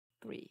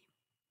3.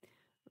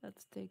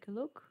 Let's take a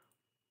look.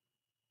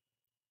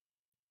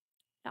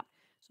 Yeah.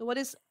 So what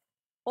is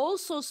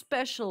also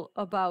special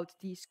about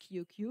these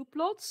QQ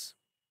plots,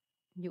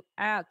 you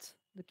add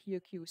the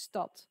QQ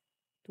stat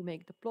to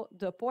make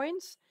the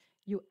points,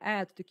 you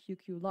add the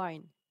QQ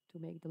line to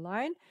make the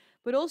line,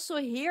 but also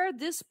here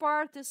this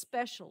part is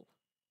special.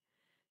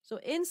 So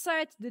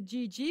inside the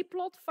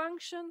ggplot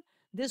function,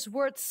 this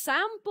word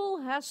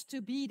sample has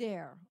to be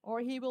there or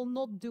he will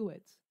not do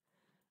it.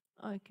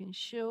 I can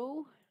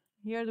show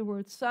here the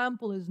word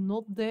sample is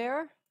not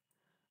there,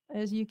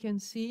 as you can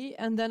see,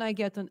 and then I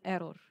get an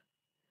error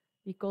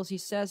because he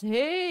says,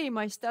 hey,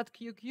 my stat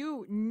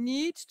QQ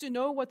needs to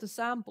know what the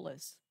sample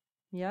is.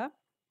 Yeah.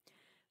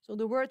 So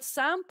the word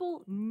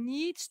sample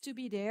needs to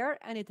be there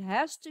and it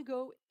has to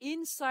go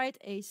inside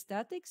a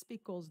statics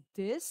because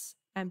this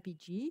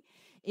MPG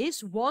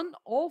is one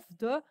of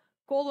the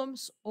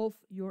columns of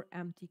your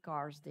empty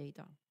cars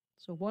data.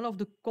 So one of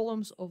the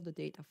columns of the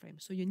data frame.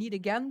 So you need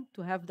again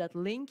to have that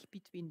link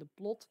between the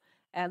plot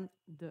and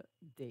the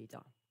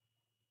data.